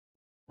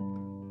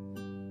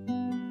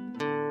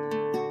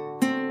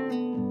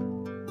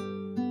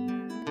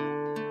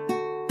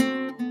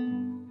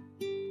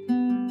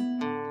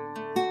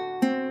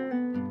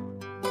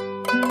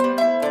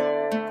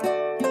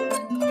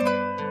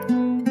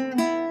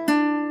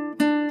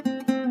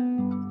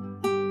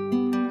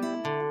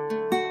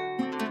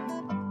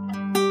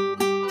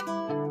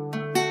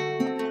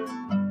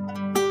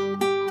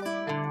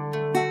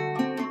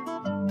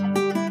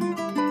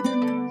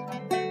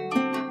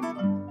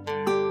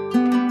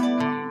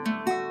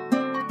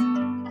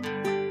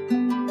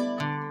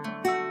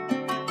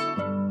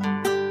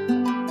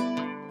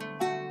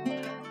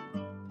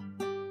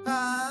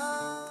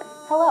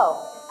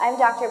I'm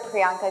Dr.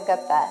 Priyanka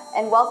Gupta,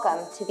 and welcome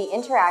to the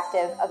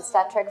Interactive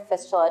Obstetric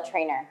Fistula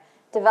Trainer,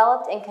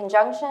 developed in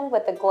conjunction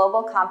with the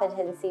Global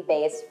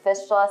Competency-Based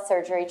Fistula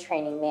Surgery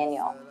Training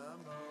Manual.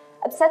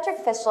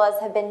 Obstetric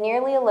fistulas have been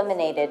nearly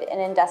eliminated in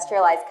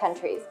industrialized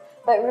countries,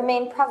 but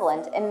remain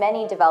prevalent in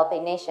many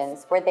developing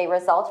nations where they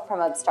result from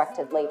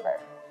obstructed labor.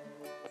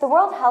 The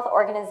World Health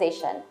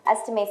Organization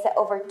estimates that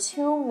over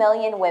 2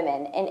 million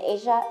women in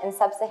Asia and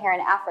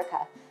sub-Saharan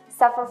Africa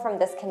suffer from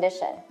this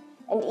condition,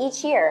 and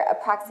each year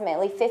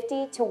approximately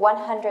 50 to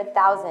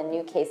 100,000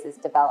 new cases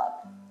develop.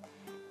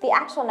 The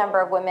actual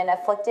number of women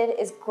afflicted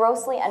is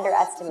grossly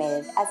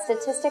underestimated, as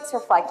statistics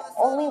reflect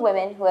only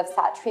women who have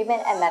sought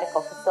treatment at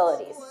medical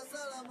facilities.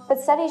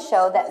 But studies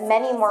show that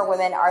many more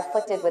women are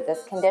afflicted with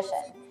this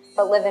condition,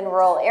 but live in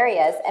rural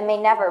areas and may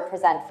never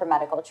present for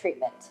medical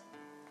treatment.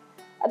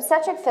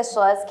 Obstetric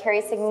fistulas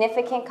carry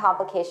significant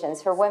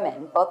complications for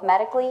women, both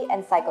medically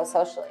and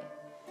psychosocially.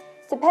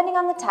 Depending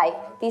on the type,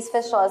 these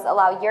fistulas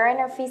allow urine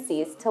or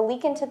feces to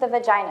leak into the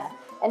vagina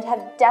and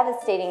have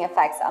devastating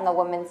effects on the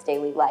woman's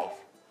daily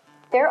life.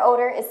 Their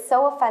odor is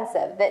so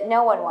offensive that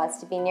no one wants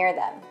to be near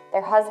them.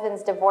 Their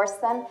husbands divorce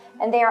them,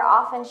 and they are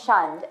often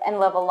shunned and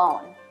live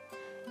alone.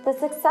 The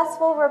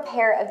successful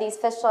repair of these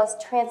fistulas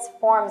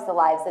transforms the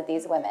lives of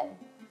these women.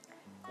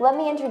 Let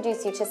me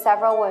introduce you to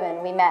several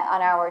women we met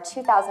on our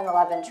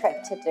 2011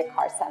 trip to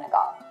Dakar,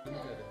 Senegal.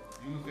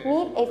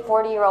 Meet a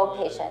 40-year-old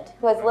patient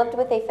who has lived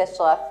with a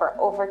fistula for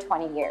over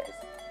 20 years.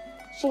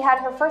 She had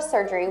her first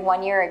surgery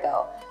 1 year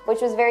ago,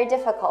 which was very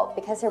difficult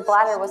because her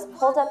bladder was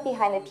pulled up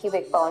behind the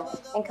pubic bone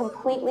and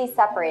completely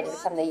separated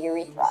from the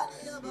urethra.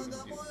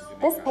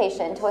 This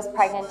patient was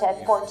pregnant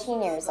at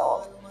 14 years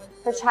old.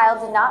 Her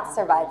child did not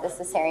survive the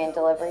cesarean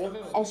delivery,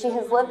 and she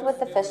has lived with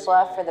the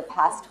fistula for the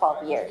past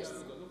 12 years.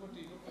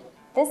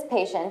 This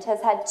patient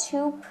has had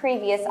 2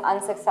 previous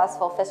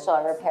unsuccessful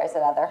fistula repairs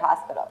at other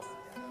hospitals.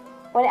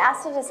 When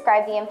asked to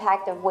describe the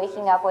impact of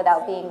waking up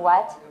without being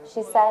wet,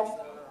 she said,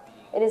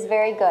 "It is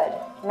very good,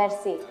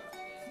 merci."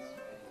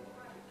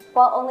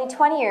 While only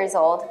 20 years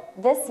old,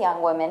 this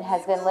young woman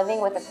has been living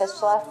with a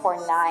fistula for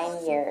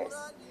 9 years.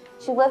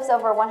 She lives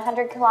over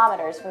 100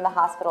 kilometers from the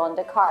hospital in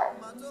Dakar.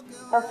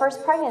 Her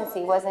first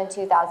pregnancy was in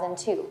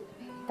 2002.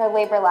 Her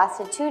labor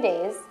lasted 2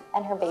 days,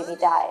 and her baby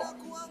died.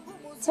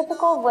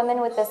 Typical of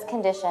women with this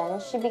condition,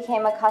 she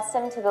became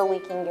accustomed to the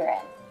leaking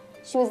urine.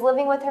 She was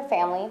living with her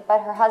family,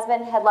 but her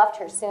husband had left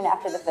her soon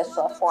after the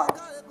fistula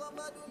formed.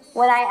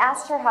 When I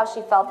asked her how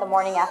she felt the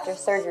morning after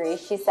surgery,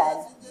 she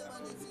said,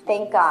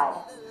 "Thank God,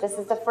 this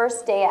is the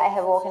first day I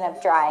have woken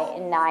up dry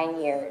in 9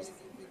 years."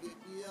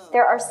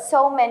 There are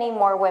so many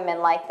more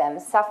women like them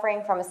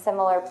suffering from a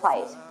similar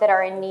plight that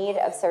are in need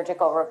of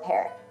surgical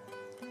repair.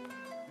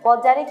 While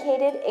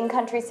dedicated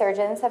in-country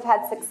surgeons have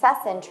had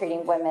success in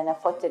treating women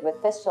afflicted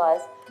with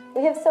fistulas,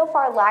 we have so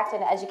far lacked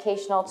an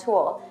educational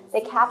tool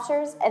that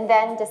captures and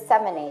then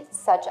disseminates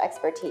such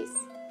expertise.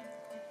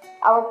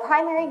 Our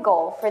primary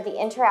goal for the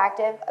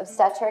Interactive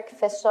Obstetric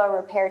Fistula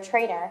Repair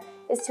Trainer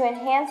is to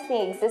enhance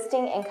the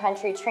existing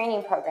in-country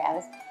training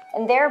programs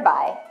and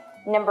thereby,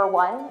 number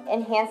 1,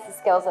 enhance the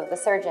skills of the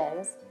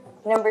surgeons,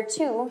 number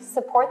 2,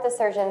 support the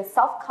surgeon's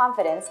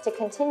self-confidence to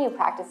continue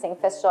practicing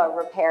fistula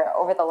repair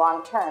over the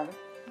long term,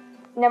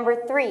 number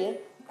 3,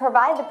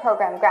 provide the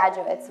program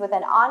graduates with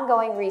an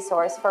ongoing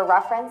resource for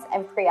reference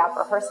and pre-op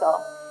rehearsal,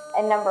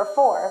 and number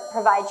 4,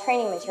 provide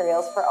training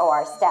materials for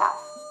OR staff.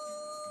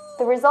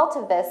 The result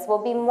of this will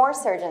be more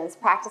surgeons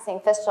practicing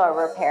fistula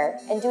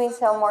repair and doing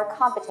so more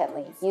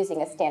competently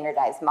using a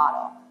standardized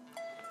model.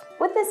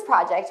 With this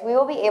project, we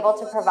will be able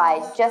to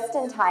provide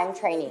just-in-time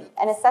training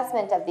and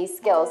assessment of these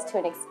skills to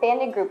an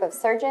expanded group of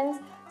surgeons,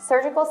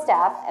 surgical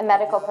staff, and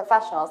medical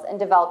professionals in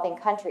developing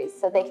countries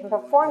so they can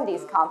perform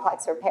these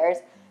complex repairs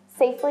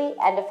safely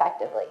and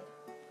effectively.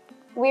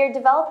 We are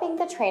developing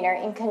the trainer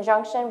in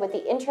conjunction with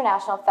the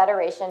International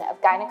Federation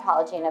of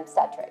Gynecology and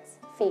Obstetrics,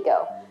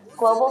 FIGO,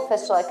 Global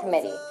Fistula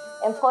Committee,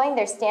 employing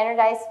their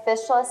standardized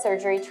fistula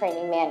surgery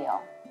training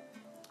manual.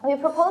 We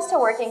propose to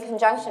work in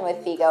conjunction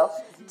with FIGO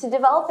to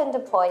develop and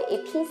deploy a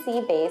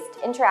PC-based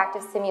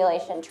interactive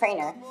simulation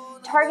trainer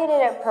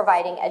targeted at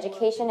providing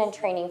education and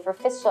training for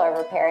fistula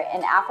repair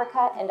in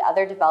Africa and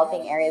other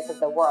developing areas of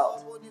the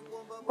world.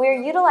 We are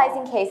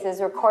utilizing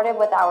cases recorded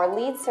with our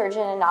lead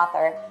surgeon and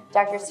author,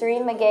 Dr.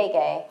 Serene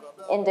Magege,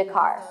 in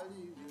Dakar.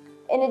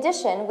 In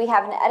addition, we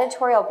have an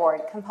editorial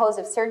board composed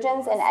of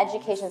surgeons and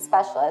education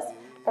specialists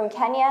from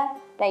Kenya,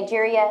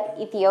 Nigeria,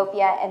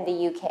 Ethiopia, and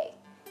the UK,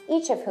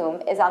 each of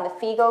whom is on the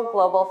FIGO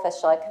Global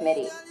Fistula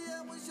Committee.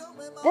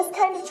 This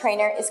kind of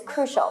trainer is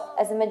crucial,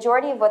 as the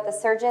majority of what the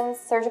surgeons,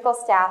 surgical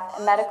staff,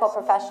 and medical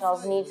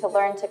professionals need to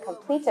learn to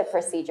complete a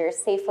procedure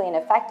safely and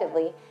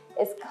effectively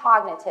is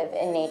cognitive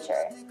in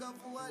nature.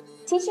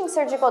 Teaching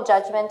surgical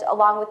judgment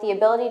along with the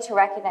ability to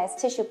recognize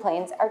tissue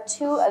planes are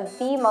 2 of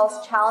the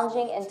most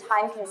challenging and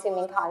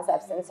time-consuming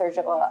concepts in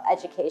surgical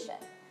education.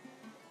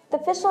 The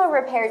fistula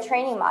repair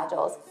training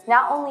modules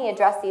not only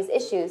address these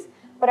issues,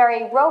 but are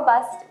a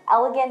robust,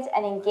 elegant,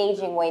 and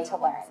engaging way to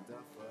learn.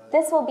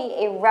 This will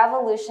be a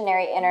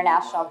revolutionary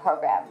international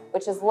program,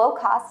 which is low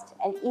cost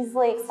and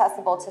easily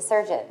accessible to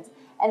surgeons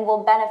and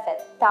will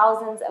benefit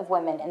thousands of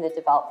women in the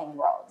developing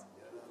world.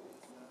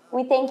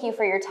 We thank you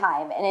for your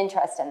time and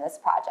interest in this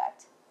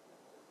project.